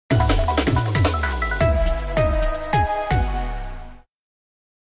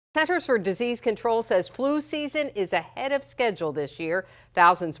Centers for Disease Control says flu season is ahead of schedule this year.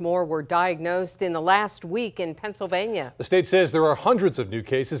 Thousands more were diagnosed in the last week in Pennsylvania. The state says there are hundreds of new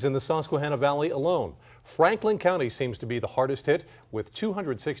cases in the Susquehanna Valley alone. Franklin County seems to be the hardest hit, with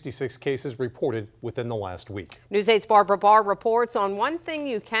 266 cases reported within the last week. News 8's Barbara Barr reports on one thing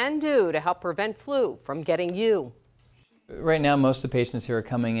you can do to help prevent flu from getting you. Right now, most of the patients who are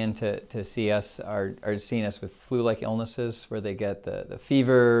coming in to see us are seeing us with flu-like illnesses where they get the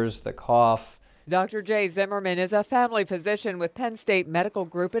fevers, the cough. Dr. Jay Zimmerman is a family physician with Penn State Medical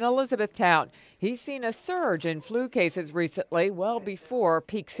Group in Elizabethtown. He's seen a surge in flu cases recently, well before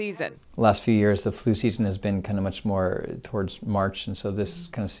peak season. The last few years, the flu season has been kind of much more towards March, and so this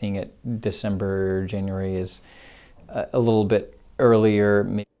kind of seeing it December, January is a little bit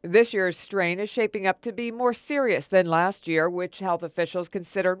earlier. This year's strain is shaping up to be more serious than last year, which health officials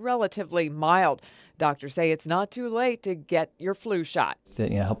considered relatively mild. Doctors say it's not too late to get your flu shot. To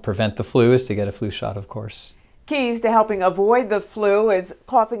help prevent the flu is to get a flu shot, of course. Keys to helping avoid the flu is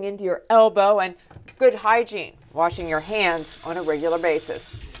coughing into your elbow and good hygiene, washing your hands on a regular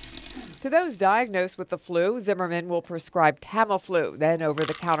basis. To those diagnosed with the flu, Zimmerman will prescribe Tamiflu, then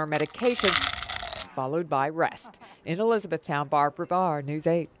over-the-counter medication, followed by rest. In Elizabethtown, Barbara Barr, News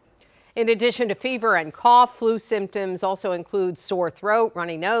 8. In addition to fever and cough, flu symptoms also include sore throat,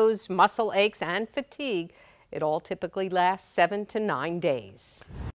 runny nose, muscle aches, and fatigue. It all typically lasts 7 to 9 days.